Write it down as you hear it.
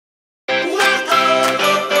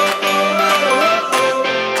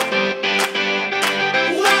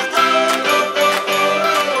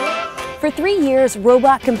years,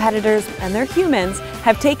 robot competitors, and their humans,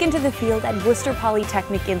 have taken to the field at Worcester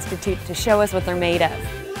Polytechnic Institute to show us what they're made of.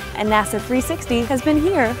 And NASA 360 has been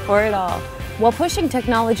here for it all. While pushing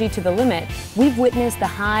technology to the limit, we've witnessed the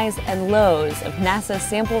highs and lows of NASA's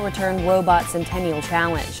Sample Return Robot Centennial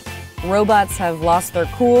Challenge. Robots have lost their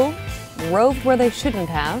cool, roved where they shouldn't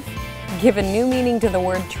have, given new meaning to the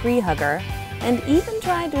word tree hugger, and even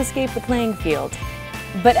tried to escape the playing field.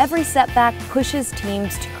 But every setback pushes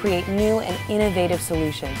teams to create new and innovative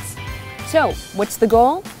solutions. So, what's the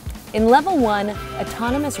goal? In Level 1,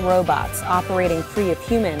 autonomous robots operating free of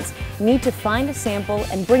humans need to find a sample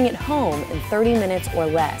and bring it home in 30 minutes or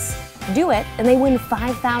less. Do it, and they win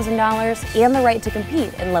 $5,000 and the right to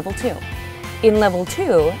compete in Level 2. In Level 2,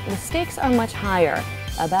 the stakes are much higher,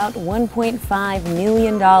 about $1.5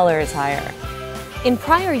 million higher. In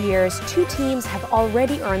prior years, 2 teams have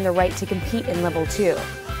already earned the right to compete in Level 2.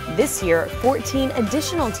 This year, 14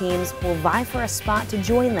 additional teams will vie for a spot to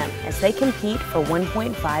join them as they compete for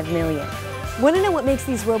 $1.5 million. Want to know what makes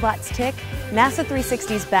these robots tick? NASA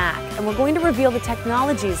 360's back, and we're going to reveal the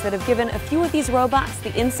technologies that have given a few of these robots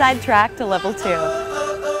the inside track to Level 2.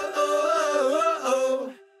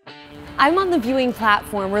 I'm on the viewing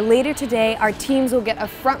platform where later today our teams will get a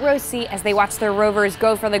front row seat as they watch their Rovers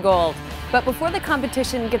go for the gold. But before the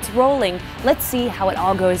competition gets rolling, let's see how it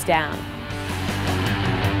all goes down.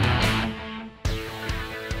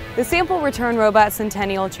 The Sample Return Robot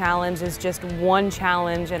Centennial Challenge is just one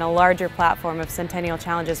challenge in a larger platform of Centennial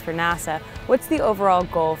Challenges for NASA. What's the overall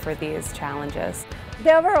goal for these challenges?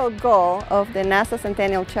 The overall goal of the NASA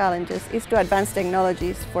Centennial Challenges is to advance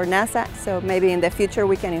technologies for NASA, so maybe in the future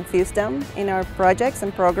we can infuse them in our projects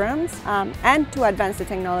and programs, and to advance the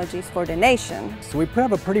technologies for the nation. So we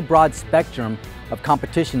have a pretty broad spectrum of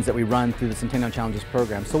competitions that we run through the Centennial Challenges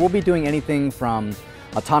program. So we'll be doing anything from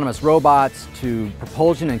autonomous robots to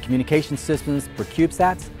propulsion and communication systems for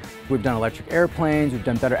CubeSats. We've done electric airplanes, we've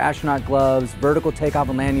done better astronaut gloves, vertical takeoff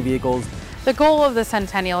and landing vehicles. The goal of the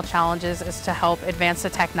Centennial Challenges is to help advance the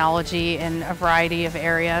technology in a variety of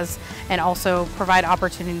areas and also provide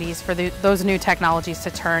opportunities for those new technologies to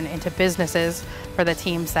turn into businesses for the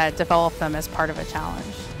teams that develop them as part of a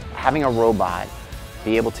challenge. Having a robot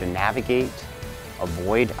be able to navigate,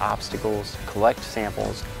 avoid obstacles, collect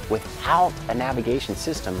samples without a navigation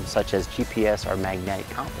system such as GPS or magnetic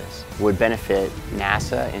compass would benefit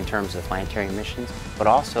NASA in terms of planetary missions, but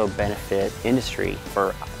also benefit industry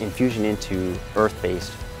for infusion into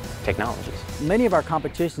Earth-based technologies. Many of our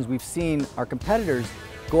competitions we've seen our competitors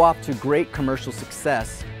go off to great commercial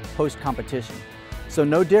success post-competition. So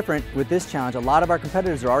no different with this challenge. A lot of our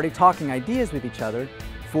competitors are already talking ideas with each other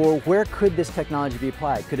for where could this technology be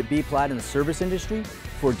applied. Could it be applied in the service industry,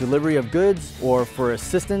 for delivery of goods, or for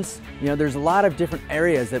assistance? You know, there's a lot of different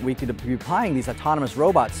areas that we could be applying these autonomous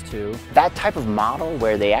robots to. That type of model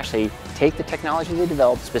where they actually take the technology they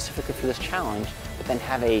developed specifically for this challenge, but then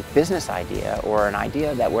have a business idea or an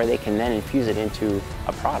idea that where they can then infuse it into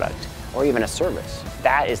a product or even a service.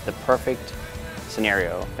 That is the perfect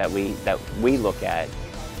scenario that we look at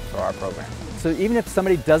for our program. So even if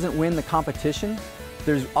somebody doesn't win the competition,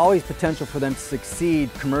 there's always potential for them to succeed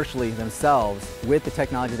commercially themselves with the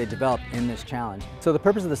technology they developed in this challenge. So the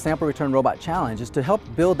purpose of the Sample Return Robot Challenge is to help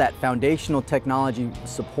build that foundational technology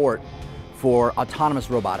support for autonomous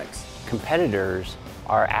robotics. Competitors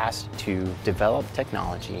are asked to develop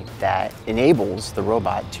technology that enables the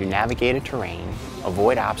robot to navigate a terrain,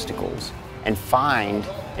 avoid obstacles, and find,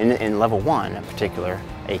 in Level 1 in particular,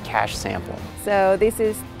 a cache sample. So this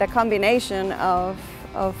is the combination of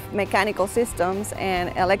mechanical systems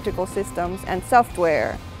and electrical systems and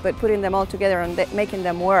software, but putting them all together and making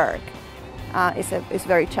them work is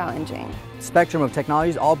very challenging. Spectrum of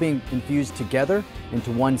technologies all being infused together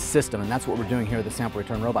into one system, and that's what we're doing here at the Sample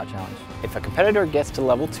Return Robot Challenge. If a competitor gets to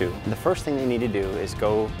Level 2, the first thing they need to do is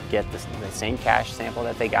go get the same cache sample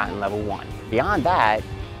that they got in Level 1. Beyond that,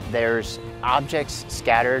 there's objects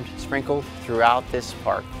scattered, sprinkled throughout this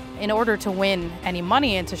park. In order to win any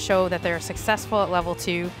money and to show that they're successful at Level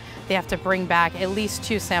 2, they have to bring back at least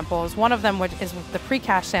 2 samples. One of them is the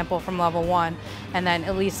pre-cache sample from Level 1, and then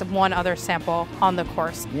at least one other sample on the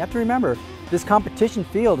course. You have to remember, this competition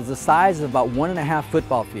field is the size of about 1.5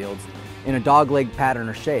 football fields in a dogleg pattern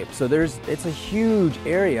or shape. So it's a huge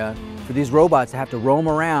area for these robots to have to roam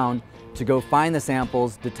around to go find the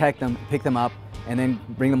samples, detect them, pick them up, and then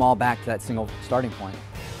bring them all back to that single starting point.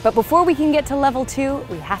 But before we can get to Level 2,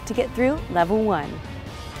 we have to get through Level 1.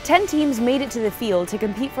 10 teams made it to the field to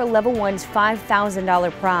compete for Level 1's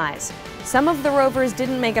 $5,000 prize. Some of the Rovers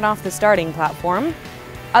didn't make it off the starting platform.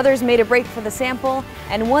 Others made a break for the sample,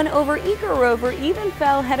 and one overeager rover even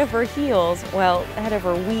fell head over heels, well, head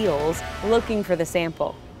over wheels, looking for the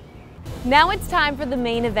sample. Now it's time for the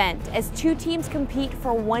main event, as two teams compete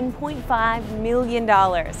for $1.5 million.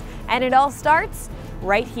 And it all starts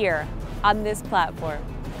right here on this platform.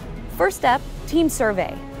 First up, Team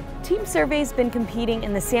Survey. Team Survey's been competing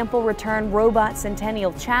in the Sample Return Robot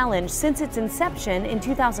Centennial Challenge since its inception in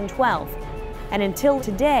 2012. And until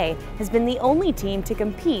today has been the only team to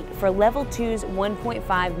compete for Level 2's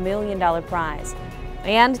 $1.5 million prize.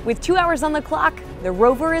 And with 2 hours on the clock, the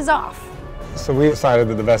rover is off. So we decided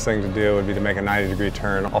that the best thing to do would be to make a 90-degree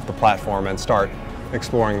turn off the platform and start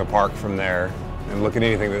exploring the park from there and look at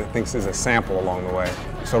anything that it thinks is a sample along the way.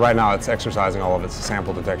 So right now it's exercising all of its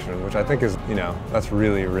sample detection, which I think is, that's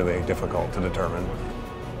really, really difficult to determine.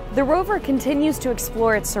 The rover continues to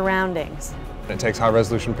explore its surroundings. It takes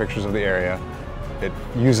high-resolution pictures of the area. It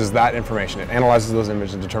uses that information. It analyzes those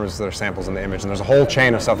images and determines if there are samples in the image. And there's a whole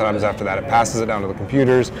chain of stuff that happens after that. It passes it down to the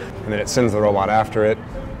computers, and then it sends the robot after it.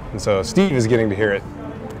 And so Steve is getting to hear it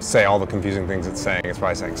say all the confusing things it's saying. It's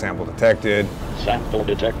probably saying sample detected. Sample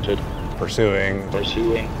detected. Pursuing.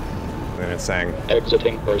 Pursuing. And then it's saying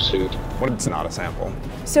exiting pursuit. When it's not a sample.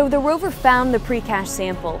 So the rover found the pre-cache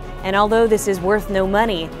sample, and although this is worth no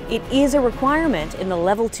money, it is a requirement in the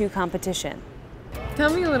Level 2 competition.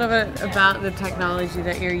 Tell me a little bit about the technology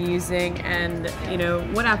that you're using and,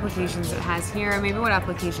 what applications it has here, and maybe what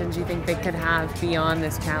applications you think they could have beyond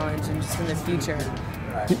this challenge and just in the future.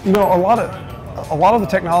 A lot of the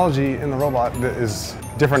technology in the robot that is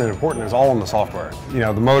different and important is all in the software.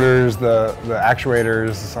 The motors, the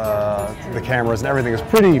actuators, the cameras, and everything is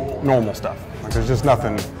pretty normal stuff. Like there's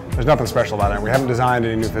nothing special about it. We haven't designed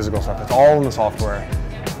any new physical stuff. It's all in the software.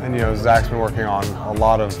 And Zach's been working on a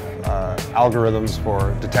lot of algorithms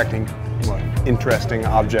for detecting interesting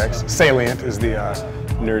objects. Salient is the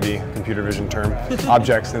nerdy computer vision term.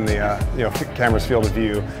 Objects in the camera's field of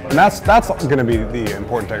view, and that's going to be the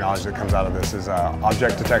important technology that comes out of this is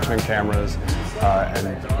object detection in cameras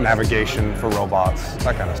and navigation for robots,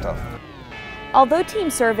 that kind of stuff. Although Team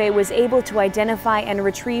Survey was able to identify and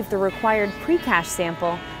retrieve the required pre-cache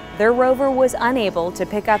sample, their rover was unable to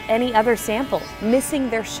pick up any other sample,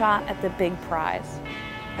 missing their shot at the big prize.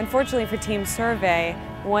 Unfortunately for Team Survey,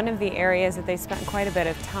 one of the areas that they spent quite a bit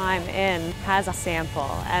of time in has a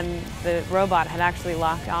sample, and the robot had actually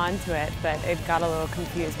locked onto it, but it got a little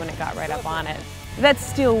confused when it got right up on it. That's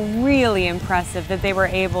still really impressive that they were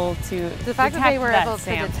able to The fact that they were able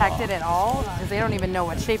to detect it at all, because they don't even know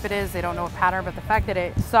what shape it is, they don't know what pattern, but the fact that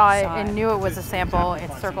it saw it and knew it was a sample,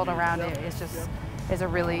 it circled around it, is a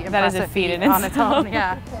really impressive feat on its own.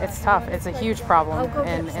 Yeah, it's tough. It's a huge problem,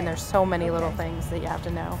 and there's so many little things that you have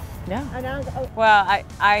to know. Yeah. Well,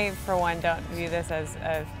 I for one don't view this as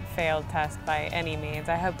a failed test by any means.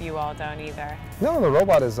 I hope you all don't either. No, the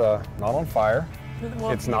robot is not on fire.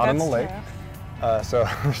 Well, it's not in the lake. So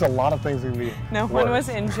there's a lot of things that can be No one was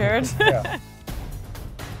injured. Yeah.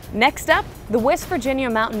 Next up, the West Virginia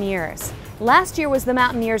Mountaineers. Last year was the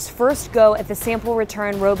Mountaineers' first go at the Sample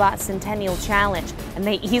Return Robot Centennial Challenge, and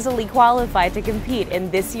they easily qualified to compete in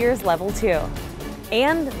this year's Level 2.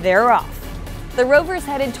 And they're off. The rover's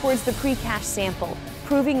headed towards the pre-cache sample,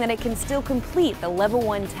 proving that it can still complete the Level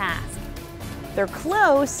 1 task. They're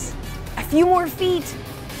close, a few more feet,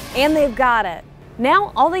 and they've got it.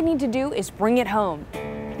 Now all they need to do is bring it home.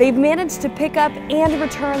 They've managed to pick up and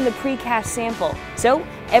return the pre-cache sample, so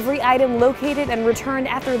every item located and returned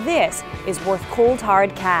after this is worth cold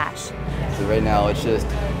hard cash. So right now it's just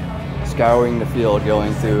scouring the field,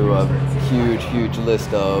 going through a huge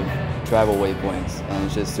list of travel waypoints, and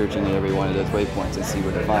it's just searching at every one of those waypoints and see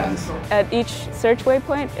what it finds. At each search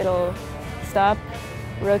waypoint, it'll stop,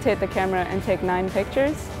 rotate the camera, and take 9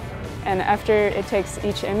 pictures. And after it takes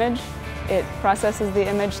each image, it processes the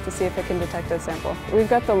image to see if it can detect a sample. We've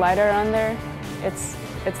got the LiDAR on there. It's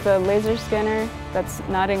the laser scanner that's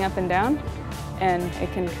nodding up and down, and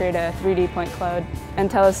it can create a 3D point cloud and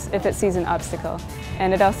tell us if it sees an obstacle.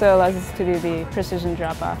 And it also allows us to do the precision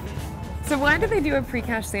drop-off. So why do they do a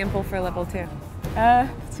pre-cache sample for Level 2?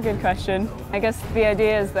 It's a good question. I guess the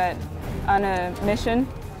idea is that on a mission,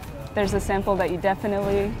 there's a sample that you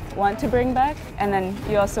definitely want to bring back, and then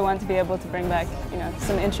you also want to be able to bring back,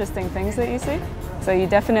 some interesting things that you see. So you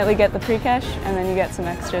definitely get the pre-cache, and then you get some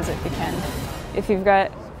extras if you can. If you've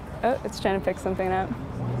got, oh, it's trying to pick something up.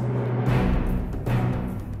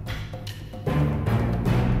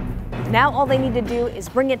 Now all they need to do is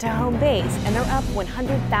bring it to home base, and they're up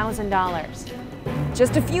 $100,000.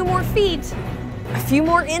 Just a few more feet, a few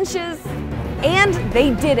more inches, and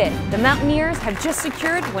they did it. The Mountaineers have just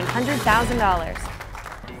secured $100,000.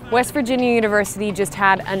 West Virginia University just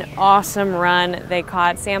had an awesome run. They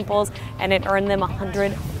caught samples and it earned them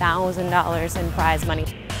 $100,000 in prize money.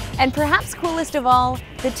 And perhaps coolest of all,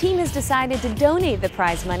 the team has decided to donate the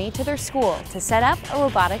prize money to their school to set up a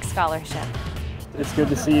robotics scholarship. It's good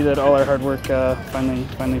to see that all our hard work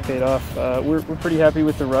finally paid off. We're pretty happy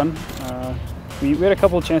with the run. We had a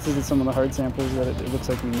couple of chances at some of the hard samples that it looks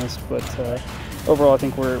like we missed, but overall I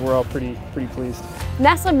think we're all pretty pleased.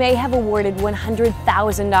 NASA may have awarded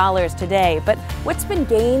 $100,000 today, but what's been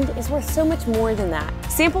gained is worth so much more than that.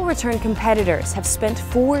 Sample Return competitors have spent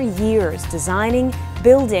 4 years designing,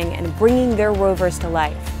 building, and bringing their rovers to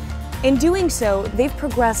life. In doing so, they've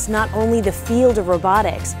progressed not only the field of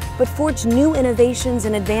robotics, but forged new innovations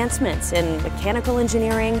and advancements in mechanical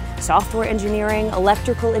engineering, software engineering,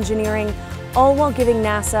 electrical engineering, all while giving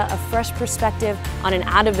NASA a fresh perspective on an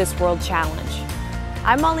out-of-this-world challenge.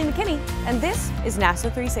 I'm Molly McKinney, and this is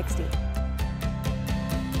NASA 360.